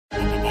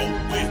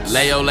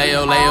Layo,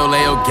 Layo, Layo,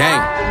 Layo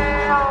gang.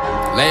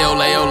 Layo,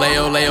 Layo,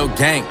 Layo, Layo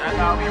gang.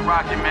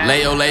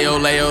 Layo, Layo,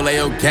 Layo,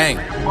 Layo gang.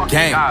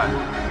 Gang.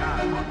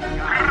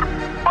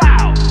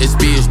 It's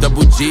BH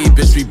double G,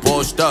 bitch, we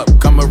bossed up.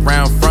 Come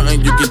around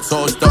frontin', you get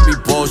tossed up, we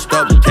bossed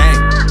up,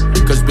 gang.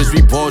 Cause bitch,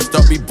 we bossed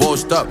up, we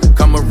bossed up.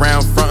 Come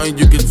around frontin',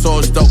 you get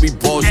tossed up, we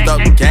bossed up,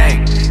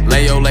 gang.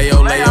 Layo, Layo,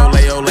 Layo,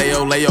 Layo,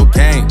 Layo, Layo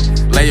gang.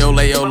 Layo,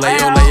 Layo,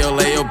 Layo, Layo,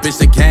 Layo, bitch,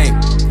 the gang.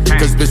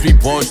 Cause bitch, we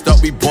bossed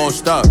up, we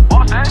bossed up.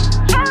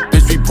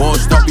 Bitch, we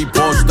bossed up, we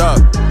bossed up.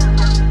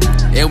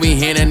 And we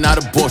handing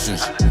out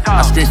abortions.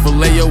 I scream for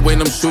Layo when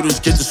them shooters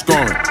get to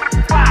scoring.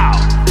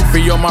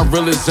 Free all my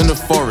realers in the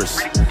forest.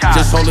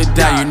 Just hold it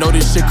down, you know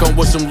this shit come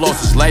with some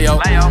losses. Layo,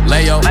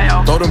 Layo,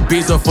 throw them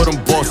beats up for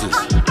them bosses.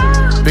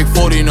 Big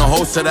 40 in the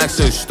whole set, that's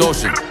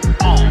extortion.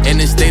 In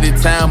the state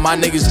of town, my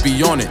niggas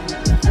be on it.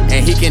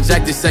 And he can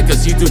jack this set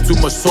cause he do too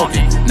much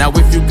talking. Now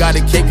if you got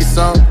a cake or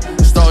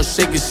something, start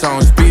shaking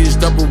songs. BH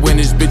double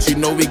winners, bitch, you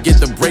know we get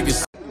the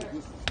breakers.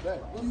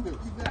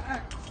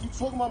 You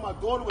talking about my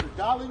daughter with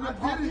 $1 in your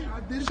pocket? I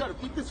did. Shut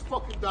up, eat this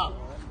fucking dollar.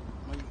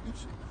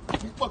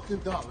 Eat fucking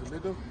dollar,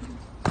 nigga.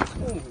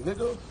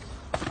 Nigga.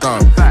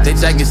 They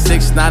jacking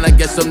 6'9", I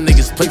guess some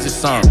niggas place or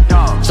some.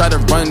 Try to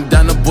run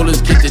down the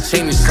bullets, get the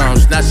chain or some.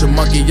 Snatch a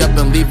monkey up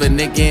and leave a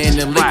nigga in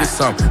the lick or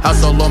some.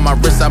 House all on my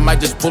wrist, I might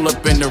just pull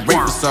up in the rape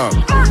or some.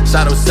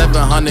 Shadow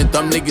 700,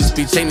 them niggas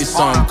be chaining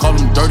some. Call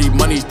them dirty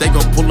monies, they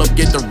gon' pull up,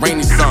 get the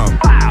rainy some.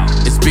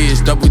 It's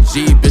BH double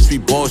G, bitch, we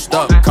bossed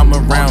up. Come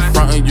around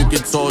frontin', you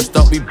get tossed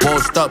up, we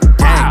bossed up,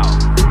 gang.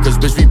 Cause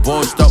bitch, we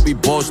bossed up, we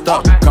bossed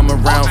up. Come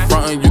around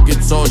frontin', you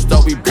get tossed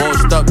up, we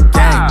bossed up,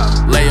 gang.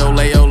 Layo,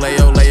 Layo,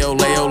 Layo, Layo,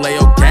 Layo,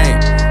 Layo gang.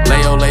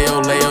 Layo,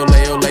 Layo, Layo,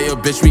 Layo, Layo,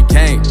 bitch, we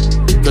came.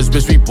 Cause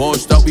bitch, we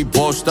bossed up, we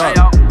bossed up.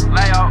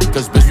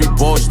 Cause bitch, we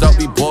bossed up,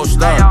 we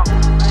bossed up.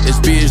 It's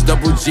BH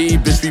double G,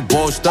 bitch, we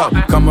bossed up.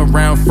 Come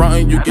around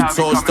frontin', you get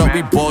tossed up,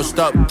 we bossed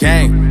up,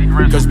 gang.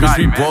 Cause bitch,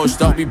 we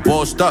bossed up, we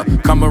bossed up.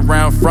 Come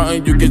around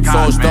frontin', you get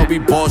tossed up, we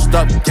bossed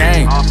up,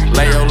 gang.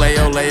 Layo,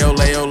 Layo, Layo,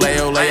 Layo,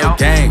 Layo, Layo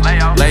gang.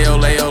 Layo,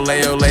 Layo,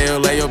 Layo,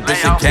 Layo, Layo,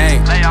 bitch, a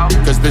gang.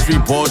 Cause bitch, we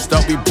bossed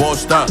up, we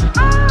bossed up.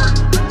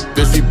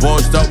 Bitch, we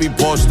bossed up, we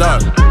bossed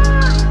up.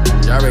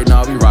 Y'all already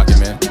know we rockin',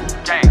 man.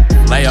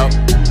 Layo.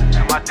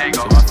 It's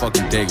my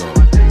fucking Dago.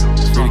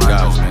 Free the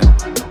guys, man.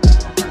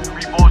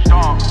 Repost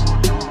on.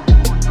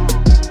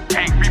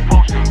 Hey,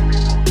 reposting.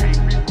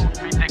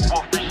 We dig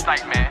for free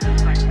snipe, man.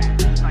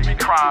 We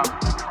crime.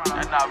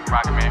 That's how we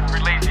rockin', man. We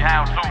lazy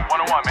hounds too.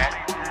 101, man.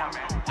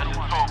 That's the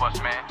two of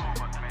us, man.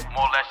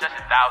 More or less, that's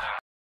 1,000.